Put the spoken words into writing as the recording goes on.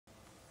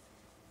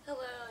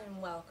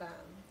welcome.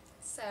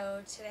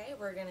 So today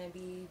we're going to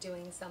be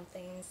doing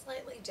something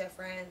slightly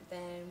different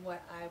than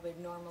what I would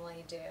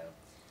normally do.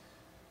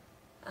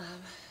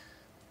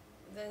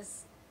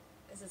 This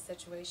is a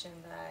situation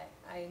that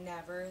I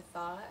never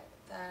thought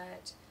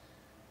that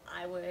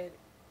I would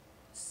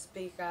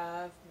speak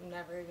of,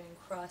 never even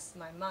crossed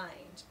my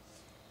mind.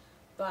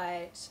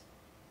 But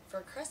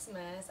for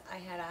Christmas, I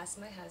had asked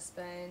my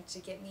husband to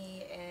get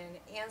me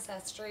an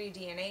Ancestry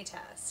DNA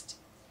test.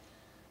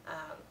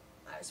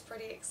 I was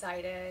pretty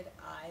excited.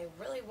 I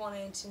really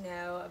wanted to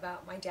know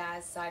about my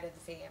dad's side of the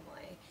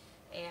family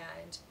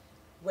and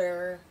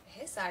where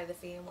his side of the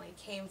family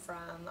came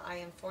from. I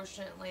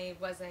unfortunately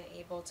wasn't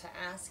able to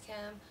ask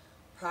him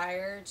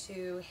prior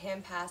to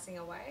him passing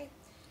away,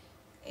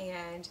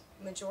 and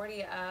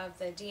majority of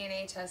the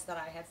DNA tests that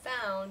I have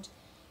found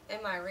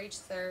in my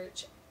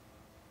research,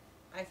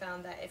 I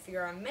found that if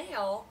you're a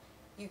male,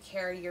 you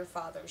carry your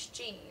father's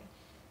gene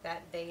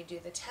that they do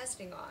the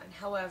testing on.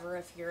 However,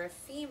 if you're a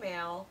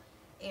female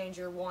and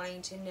you're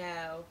wanting to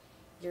know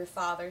your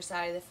father's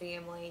side of the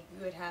family,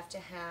 you would have to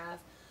have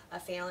a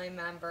family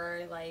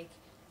member like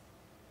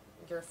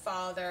your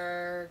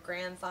father,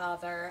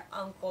 grandfather,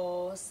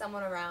 uncle,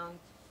 someone around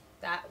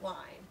that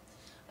line.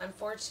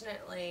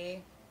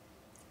 Unfortunately,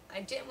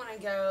 I didn't want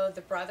to go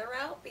the brother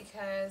route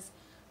because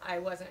I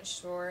wasn't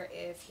sure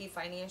if he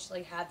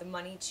financially had the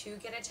money to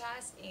get a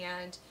test,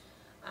 and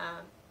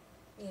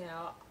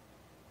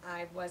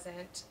I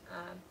wasn't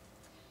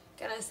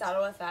gonna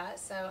settle with that.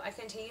 So I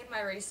continued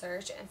my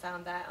research and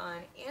found that on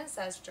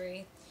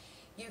Ancestry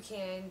you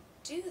can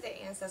do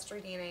the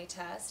Ancestry DNA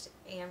test,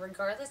 and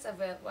regardless of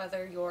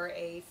whether you're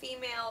a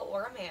female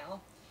or a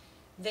male,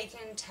 they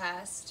can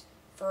test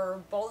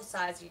for both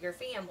sides of your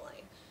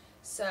family.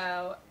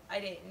 So I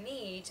didn't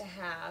need to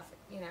have,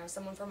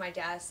 someone from my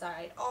dad's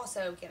side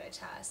also get a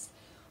test.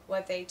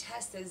 What they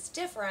test is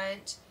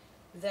different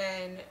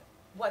than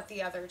what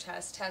the other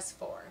test tests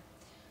for.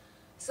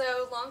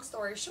 So long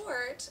story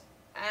short,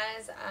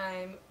 as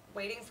I'm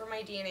waiting for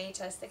my DNA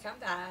test to come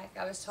back,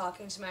 I was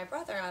talking to my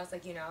brother. I was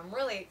like, I'm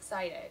really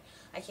excited.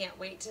 I can't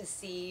wait to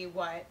see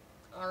what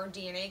our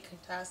DNA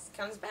test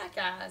comes back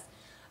as.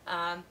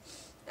 And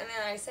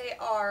then I say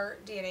our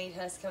DNA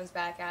test comes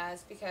back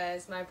as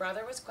because my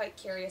brother was quite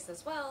curious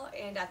as well,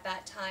 and at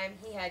that time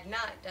he had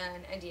not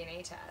done a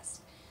DNA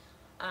test.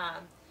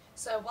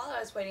 So while I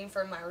was waiting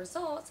for my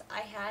results,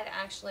 I had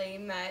actually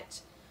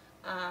met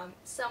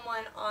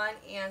someone on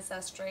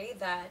Ancestry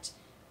that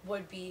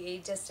would be a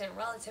distant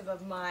relative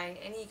of mine,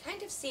 and he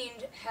kind of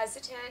seemed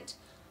hesitant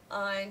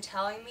on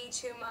telling me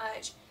too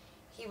much.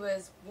 He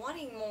was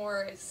wanting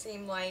more, it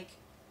seemed like,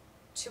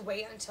 to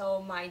wait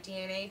until my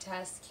DNA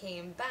test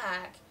came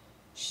back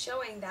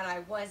showing that I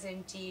was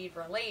indeed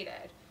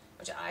related,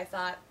 which I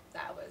thought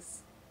that was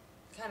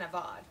kind of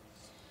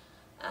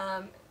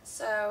odd.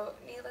 So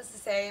needless to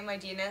say, my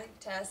DNA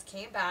test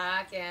came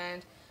back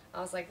and I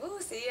was like, "Ooh,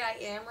 see, I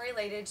am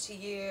related to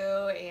you,"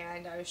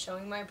 and I was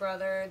showing my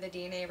brother the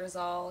DNA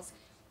results.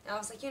 And I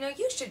was like,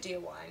 you should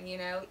do one,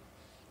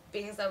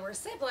 being that we're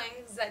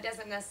siblings, that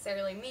doesn't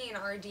necessarily mean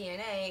our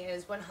DNA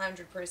is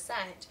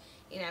 100%.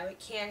 It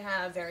can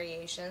have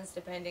variations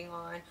depending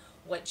on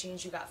what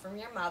genes you got from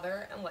your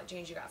mother and what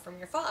genes you got from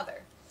your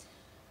father.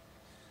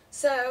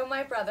 So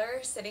my brother,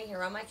 sitting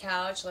here on my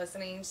couch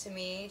listening to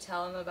me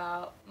tell him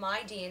about my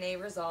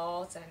DNA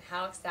results and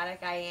how ecstatic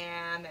I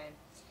am,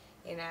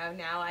 and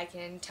now I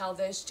can tell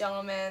this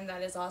gentleman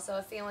that is also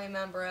a family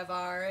member of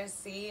ours,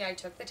 see, I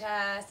took the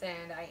test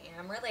and I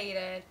am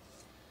related.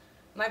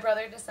 My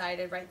brother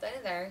decided right then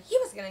and there he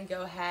was going to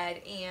go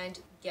ahead and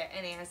get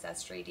an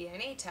Ancestry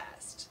DNA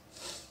test.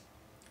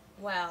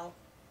 Well,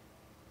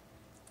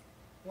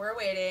 we're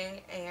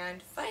waiting,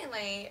 and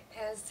finally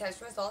his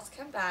test results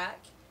come back,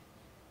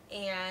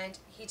 and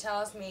he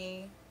tells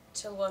me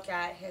to look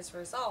at his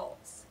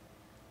results.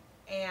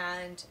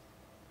 And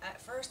at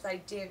first I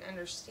didn't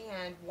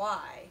understand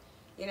why.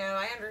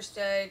 I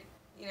understood,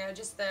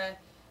 just the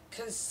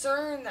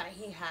concern that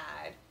he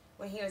had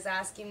when he was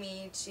asking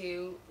me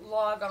to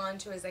log on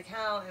to his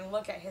account and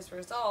look at his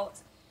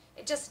results.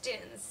 It just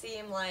didn't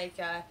seem like,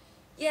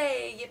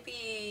 yay,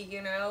 yippee,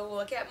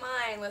 look at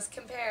mine, let's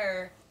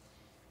compare.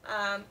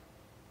 And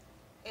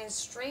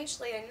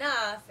strangely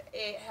enough,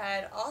 it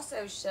had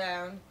also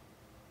shown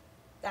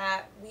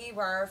that we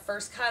were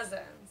first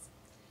cousins.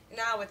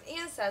 Now with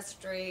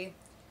Ancestry,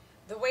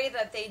 the way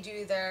that they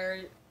do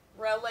their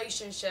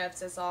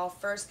relationships is all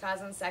first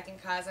cousin,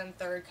 second cousin,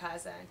 third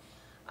cousin.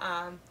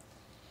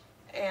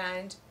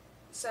 And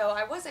so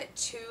I wasn't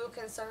too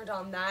concerned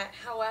on that.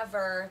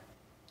 However,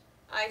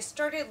 I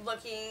started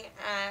looking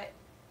at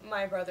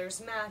my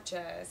brother's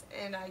matches,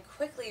 and I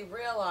quickly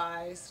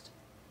realized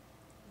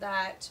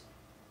that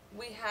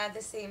we had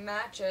the same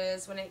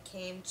matches when it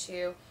came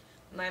to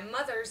my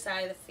mother's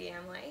side of the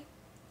family.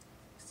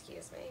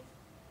 Excuse me.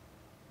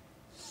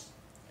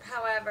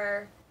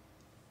 However,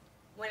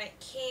 when it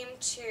came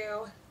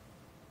to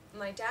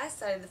my dad's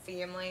side of the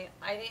family,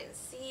 I didn't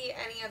see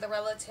any of the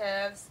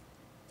relatives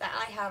that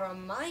I had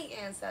on my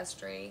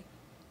Ancestry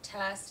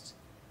test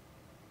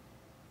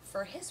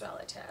for his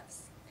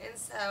relatives. And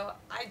so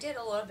I did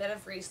a little bit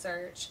of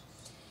research,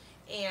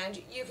 and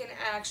you can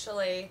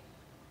actually,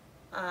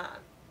 um,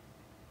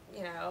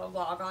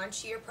 log on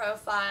to your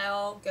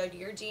profile, go to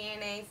your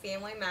DNA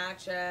family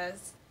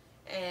matches,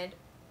 and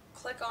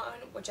click on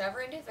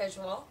whichever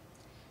individual,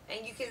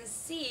 and you can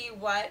see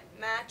what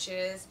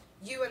matches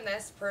you and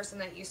this person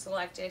that you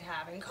selected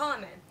have in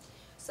common.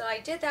 So I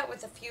did that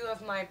with a few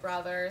of my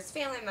brother's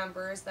family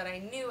members that I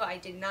knew I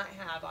did not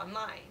have on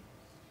mine.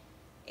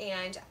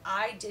 And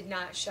I did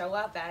not show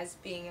up as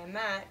being a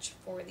match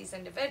for these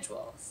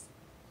individuals.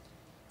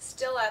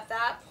 Still at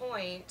that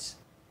point,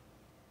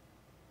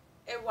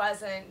 it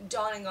wasn't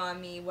dawning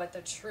on me what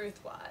the truth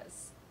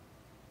was.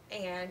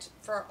 And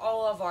for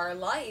all of our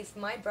life,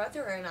 my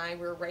brother and I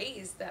were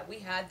raised that we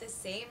had the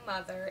same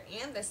mother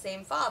and the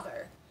same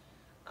father.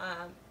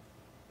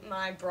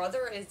 My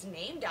brother is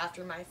named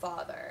after my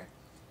father.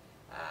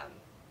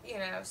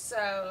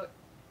 So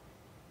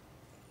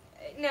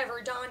it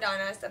never dawned on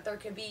us that there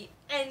could be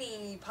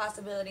any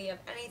possibility of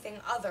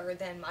anything other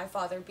than my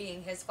father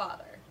being his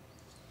father.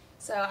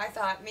 So I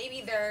thought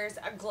maybe there's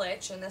a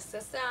glitch in the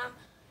system,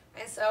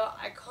 and so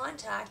I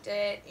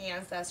contacted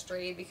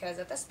Ancestry because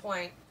at this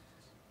point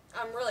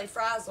I'm really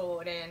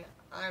frazzled and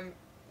I'm,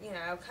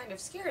 kind of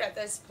scared at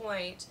this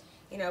point.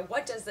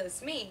 What does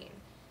this mean?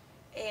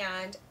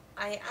 And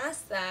I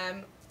asked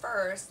them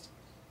first,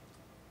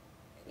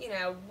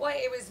 what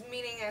it was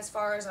meaning as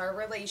far as our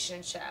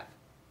relationship.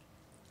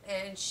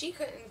 And she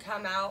couldn't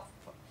come out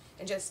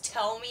and just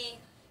tell me,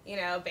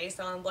 based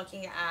on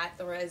looking at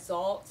the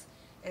results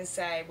and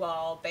say,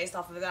 well, based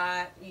off of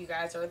that, you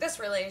guys are this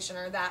relation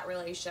or that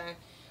relation.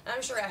 And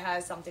I'm sure it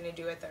has something to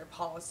do with their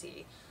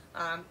policy.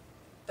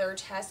 Their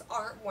tests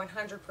aren't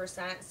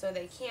 100%, so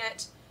they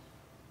can't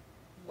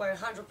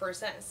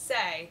 100%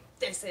 say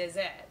this is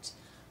it.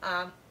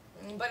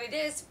 But it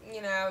is,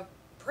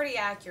 pretty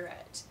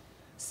accurate.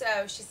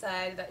 So she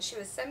said that she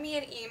would send me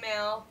an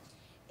email,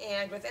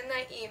 and within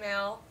that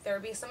email, there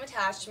would be some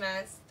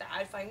attachments that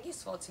I'd find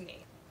useful to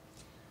me.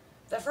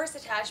 The first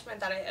attachment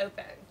that I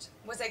opened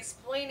was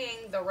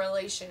explaining the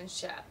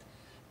relationship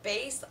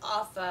based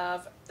off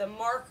of the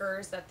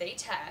markers that they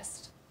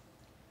test.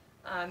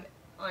 On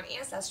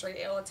Ancestry,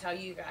 it will tell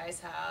you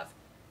guys have,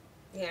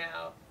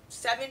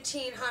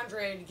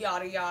 1,700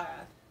 yada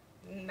yada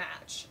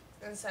match.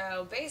 And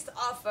so based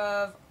off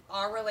of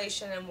our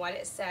relation and what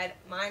it said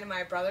mine and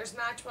my brother's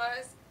match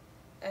was,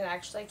 it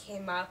actually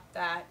came up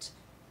that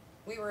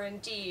we were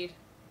indeed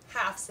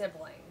half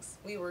siblings.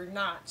 We were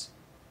not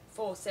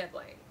full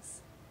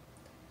siblings,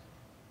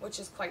 which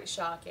is quite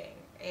shocking.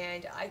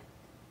 And I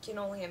can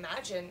only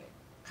imagine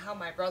how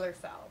my brother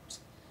felt.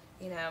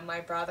 My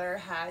brother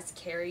has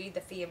carried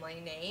the family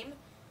name.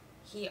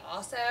 He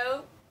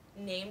also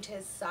named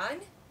his son,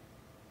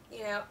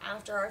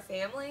 after our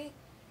family.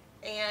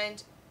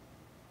 And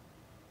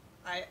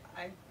I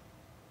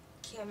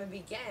can't even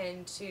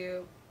begin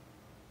to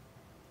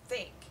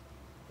think.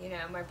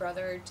 My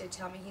brother did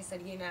tell me, he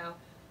said,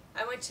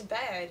 I went to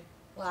bed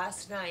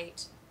last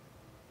night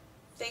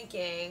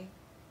thinking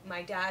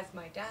my dad's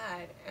my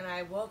dad, and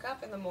I woke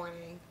up in the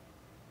morning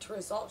to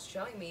results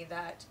showing me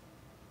that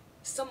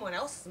someone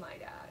else is my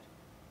dad.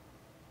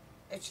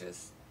 It's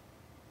just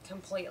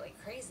completely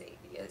crazy.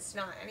 It's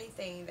not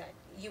anything that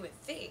you would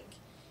think.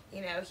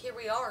 Here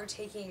we are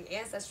taking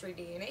Ancestry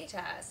DNA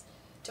tests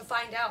to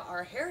find out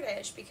our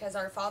heritage because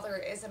our father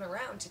isn't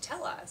around to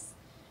tell us.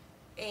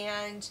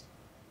 And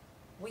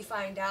we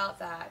find out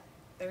that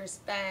there's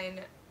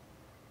been,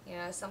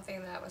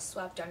 something that was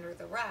swept under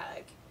the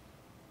rug,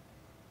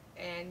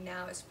 and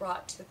now it's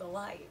brought to the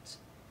light.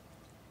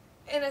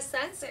 In a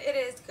sense, it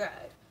is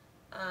good.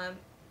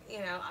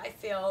 I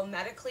feel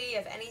medically,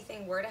 if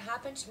anything were to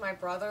happen to my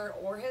brother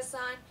or his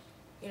son,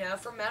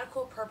 for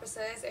medical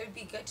purposes, it would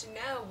be good to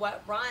know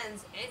what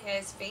runs in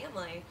his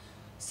family,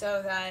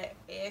 so that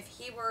if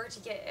he were to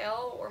get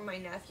ill or my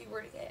nephew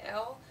were to get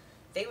ill,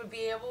 they would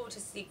be able to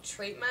seek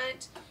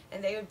treatment,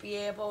 and they would be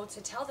able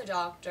to tell the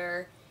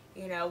doctor,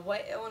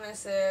 what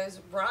illnesses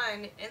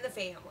run in the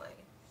family.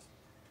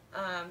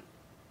 And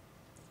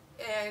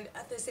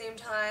at the same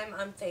time,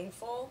 I'm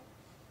thankful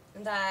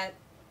that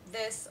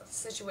this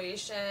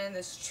situation,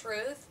 this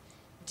truth,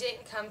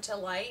 didn't come to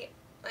light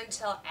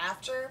until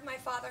after my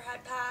father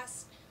had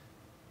passed.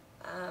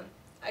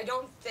 I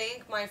don't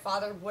think my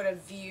father would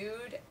have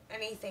viewed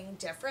anything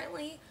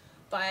differently,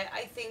 but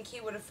I think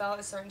he would have felt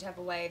a certain type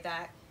of way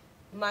that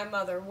my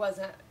mother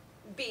wasn't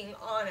being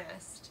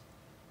honest.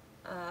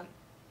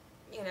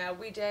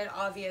 We did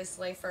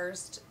obviously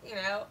first,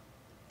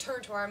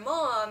 turn to our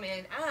mom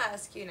and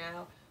ask,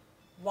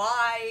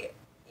 why,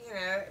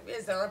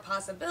 is there a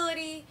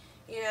possibility,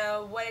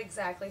 what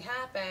exactly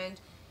happened?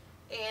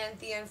 And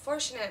the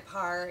unfortunate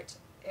part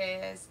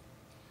is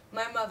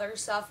my mother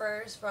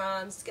suffers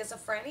from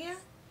schizophrenia,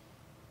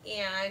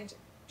 and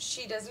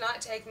she does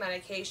not take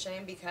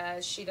medication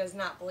because she does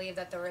not believe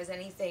that there is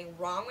anything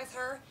wrong with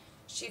her.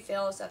 She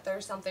feels that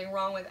there's something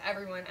wrong with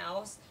everyone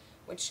else,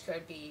 which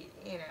could be,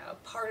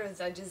 part of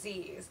the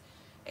disease.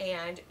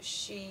 And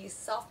she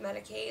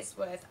self-medicates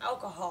with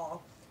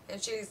alcohol,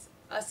 and she's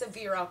a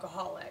severe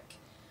alcoholic.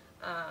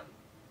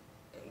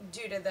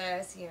 Due to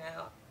this,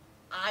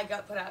 I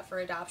got put out for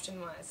adoption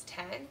when I was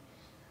 10.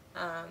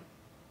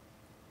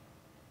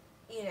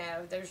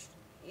 There's,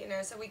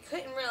 so we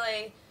couldn't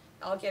really,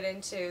 I'll get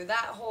into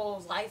that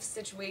whole life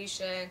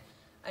situation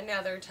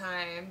another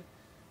time.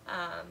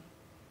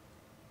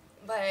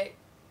 But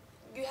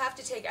you have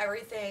to take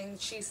everything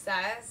she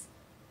says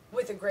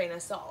with a grain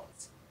of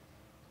salt.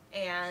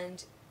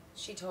 And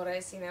she told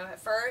us, at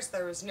first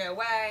there was no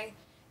way,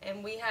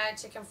 and we had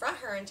to confront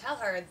her and tell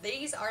her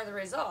these are the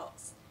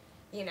results.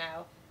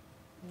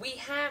 We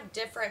have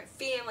different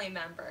family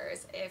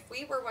members. If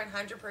we were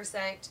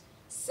 100%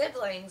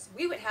 siblings,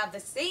 we would have the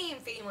same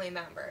family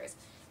members,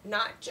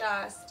 not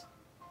just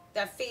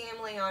the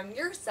family on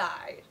your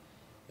side,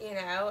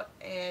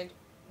 and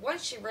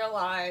once she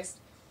realized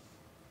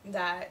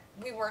that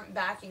we weren't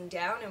backing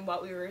down and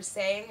what we were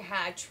saying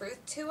had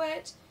truth to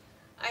it,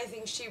 I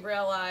think she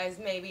realized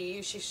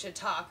maybe she should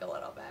talk a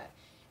little bit.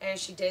 And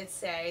she did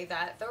say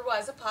that there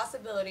was a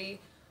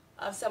possibility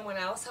of someone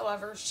else.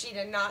 However, she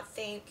did not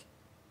think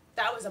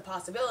that was a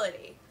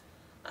possibility.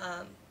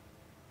 I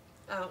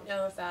don't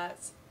know if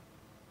that's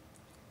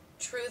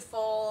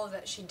truthful,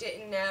 that she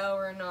didn't know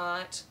or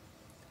not,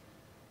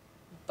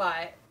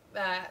 but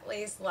that at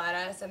least led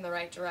us in the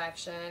right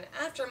direction.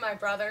 After my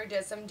brother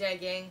did some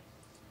digging,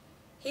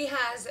 he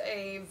has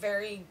a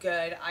very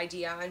good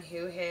idea on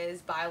who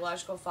his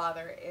biological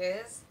father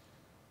is.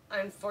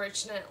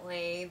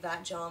 Unfortunately,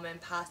 that gentleman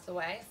passed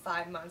away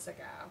 5 months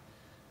ago.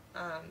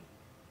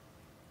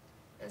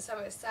 And so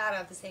it's sad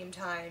at the same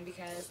time,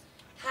 because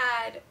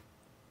had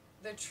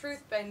the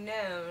truth been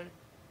known,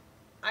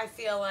 I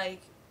feel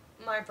like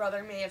my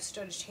brother may have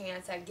stood a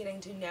chance at getting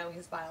to know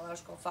his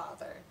biological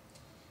father.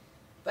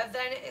 But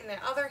then, in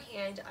the other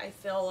hand, I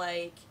feel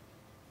like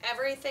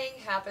everything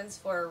happens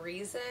for a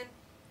reason,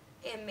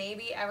 and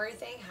maybe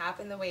everything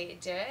happened the way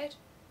it did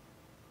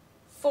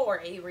for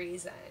a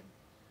reason.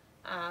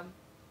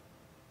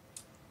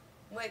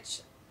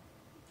 Which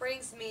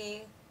brings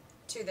me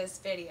to this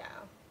video.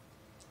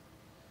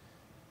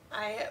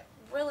 I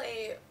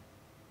really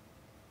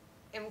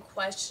am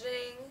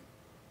questioning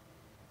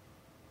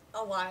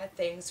a lot of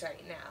things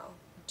right now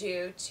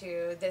due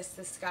to this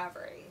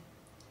discovery.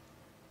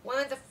 One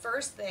of the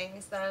first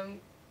things that I'm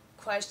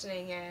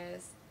questioning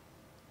is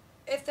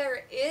if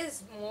there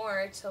is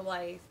more to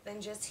life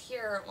than just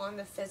here on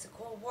the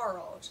physical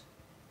world.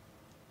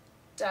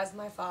 Does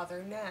my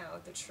father know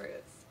the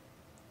truth?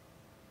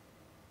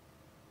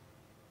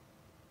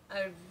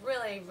 I would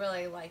really,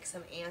 really like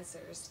some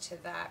answers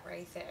to that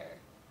right there.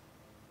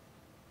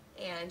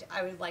 And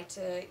I would like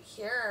to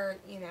hear,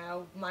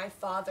 my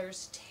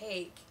father's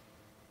take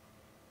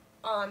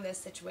on this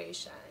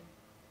situation.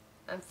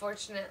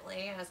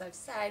 Unfortunately, as I've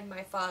said,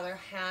 my father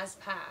has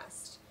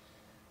passed.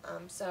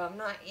 So I'm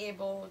not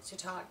able to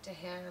talk to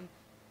him,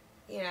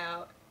 in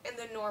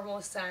the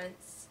normal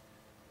sense.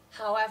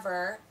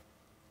 However,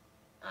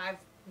 I've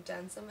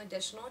done some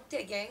additional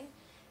digging,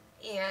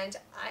 and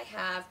I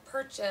have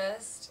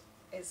purchased,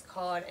 it's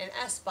called an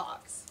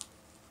S-Box.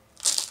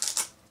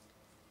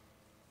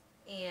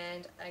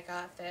 And I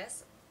got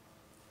this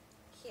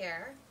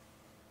here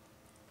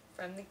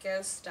from the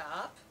Ghost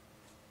Stop.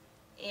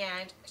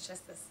 And it's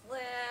just this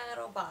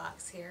little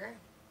box here.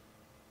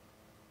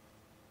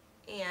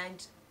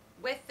 And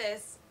with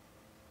this,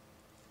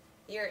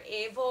 you're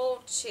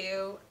able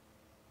to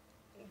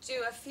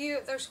do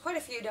there's quite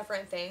a few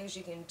different things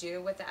you can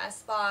do with the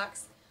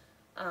S-Box.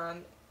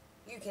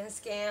 You can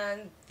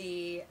scan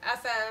the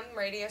FM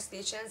radio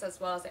stations as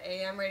well as the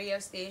AM radio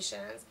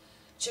stations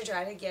to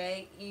try to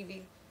get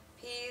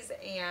EVPs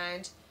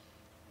and,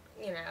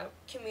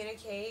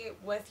 communicate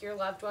with your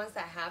loved ones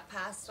that have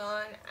passed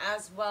on,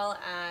 as well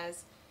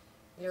as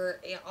you're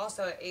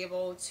also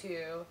able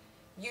to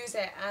use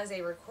it as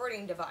a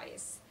recording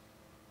device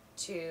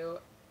to,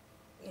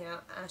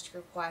 ask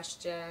your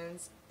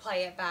questions,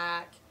 play it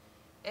back,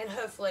 and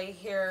hopefully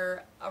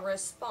hear a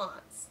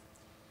response.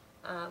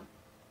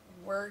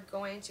 We're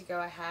going to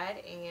go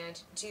ahead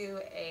and do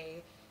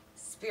a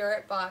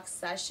spirit box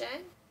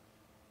session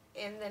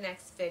in the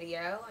next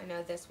video. I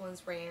know this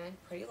one's ran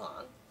pretty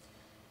long.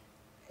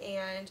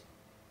 And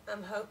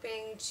I'm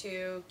hoping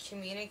to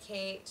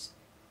communicate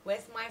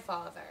with my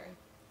father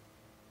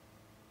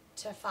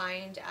to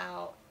find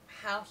out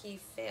how he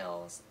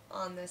feels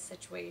on this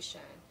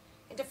situation,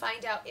 and to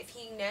find out if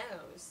he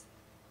knows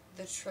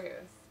the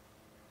truth,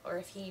 or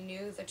if he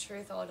knew the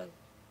truth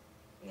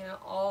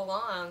all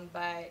along,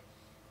 but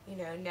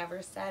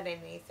never said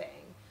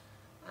anything.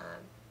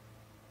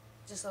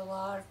 Just a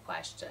lot of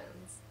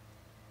questions.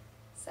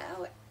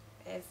 So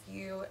if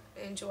you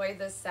enjoyed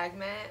this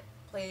segment,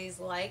 please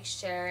like,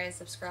 share, and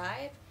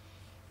subscribe,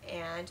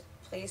 and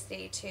please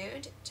stay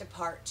tuned to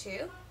part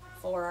 2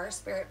 for our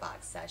Spirit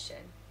Box session.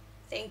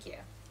 Thank you.